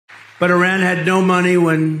But Iran had no money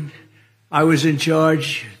when I was in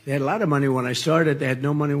charge. They had a lot of money when I started. They had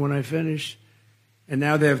no money when I finished. And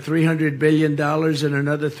now they have $300 billion and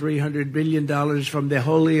another $300 billion from their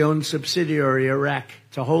wholly owned subsidiary, Iraq.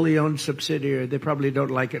 It's a wholly owned subsidiary. They probably don't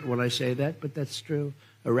like it when I say that, but that's true.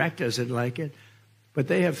 Iraq doesn't like it. But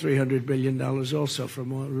they have $300 billion also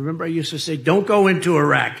from oil. Remember, I used to say, don't go into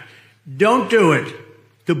Iraq. Don't do it.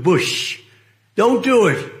 To Bush. Don't do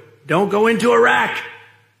it. Don't go into Iraq.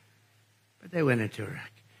 But they went into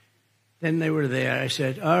Iraq. Then they were there. I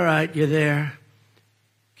said, all right, you're there.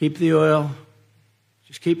 Keep the oil.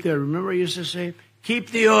 Just keep the oil. Remember I used to say,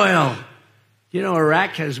 keep the oil. You know,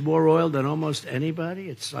 Iraq has more oil than almost anybody.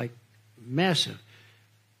 It's like massive.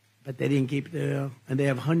 But they didn't keep the oil. And they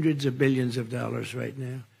have hundreds of billions of dollars right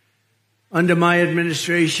now. Under my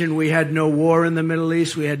administration, we had no war in the Middle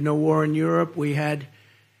East. We had no war in Europe. We had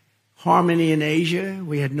harmony in Asia.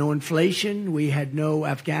 We had no inflation. We had no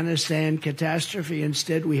Afghanistan catastrophe.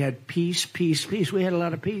 Instead, we had peace, peace, peace. We had a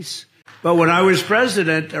lot of peace. But when I was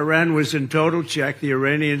president, Iran was in total check. The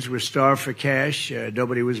Iranians were starved for cash.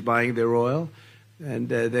 Nobody was buying their oil. And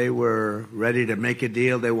they were ready to make a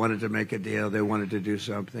deal. They wanted to make a deal. They wanted to do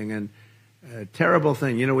something. And a terrible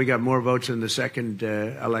thing. You know, we got more votes in the second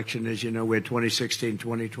election, as you know. We had 2016,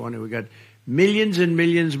 2020. We got millions and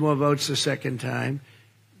millions more votes the second time.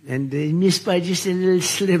 And they missed by just a little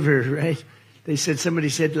sliver, right? They said, somebody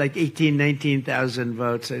said like 18, 19,000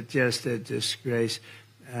 votes. It's just a disgrace.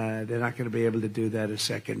 They're not going to be able to do that a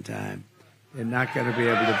second time. They're not going to be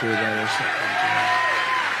able to do that a second time.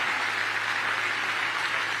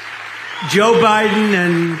 Joe Biden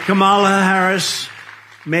and Kamala Harris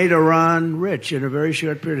made Iran rich in a very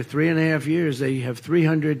short period of 3.5 years. They have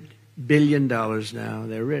 $300 billion now.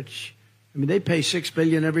 They're rich. I mean, they pay $6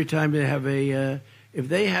 billion every time they have if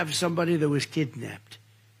they have somebody that was kidnapped.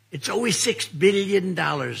 It's always $6 billion.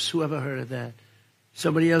 Who ever heard of that?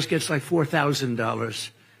 Somebody else gets like $4,000.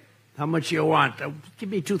 How much you want? Give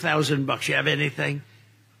me $2,000. You have anything?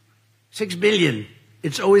 $6 billion.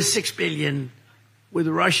 It's always $6 billion. With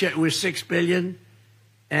Russia, it was $6 billion.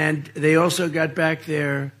 And they also got back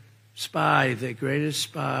their spy, the greatest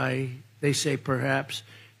spy, they say perhaps.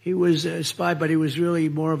 He was a spy, but he was really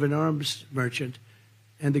more of an arms merchant.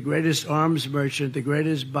 And the greatest arms merchant, the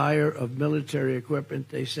greatest buyer of military equipment,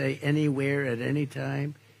 they say, anywhere at any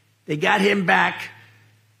time. They got him back,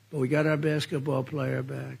 but we got our basketball player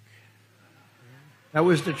back. That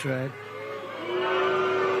was the trend.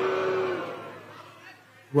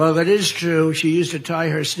 Well, that is true. She used to tie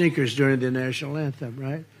her sneakers during the national anthem,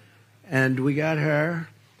 right? And we got her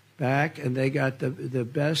back, and they got the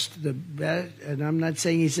best. And I'm not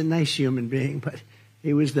saying he's a nice human being, but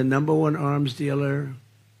he was the #1 arms dealer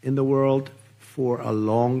in the world for a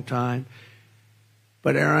long time.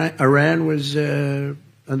 But Iran was on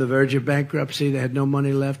the verge of bankruptcy. They had no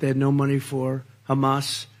money left. They had no money for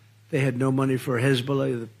Hamas. They had no money for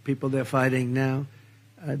Hezbollah, the people they're fighting now.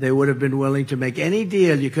 They would have been willing to make any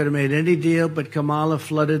deal. You could have made any deal, but Kamala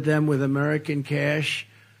flooded them with American cash.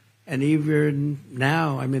 And even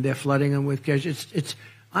now, I mean, they're flooding them with cash. It's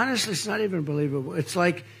honestly, it's not even believable. It's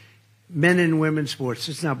like men and women sports.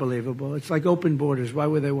 It's not believable. It's like open borders. Why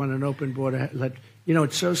would they want an open border? You know,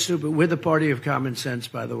 it's so stupid. We're the party of common sense,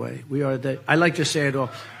 by the way. We are I like to say it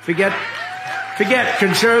all. Forget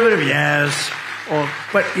conservative, yes.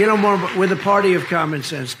 But, you know, we're the party of common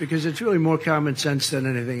sense because it's really more common sense than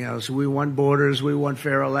anything else. We want borders. We want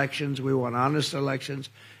fair elections. We want honest elections.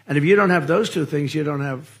 And if you don't have those two things, you don't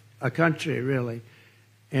have a country, really.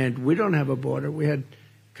 And we don't have a border. We had,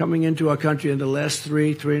 coming into our country in the last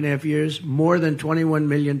 3.5 years, more than 21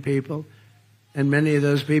 million people. And many of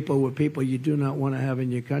those people were people you do not want to have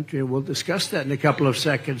in your country. And we'll discuss that in a couple of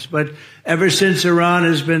seconds. But ever since Iran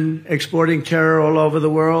has been exporting terror all over the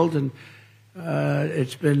world, and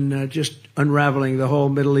it's been just unraveling. The whole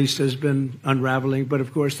Middle East has been unraveling. But,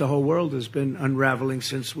 of course, the whole world has been unraveling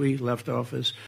since we left office.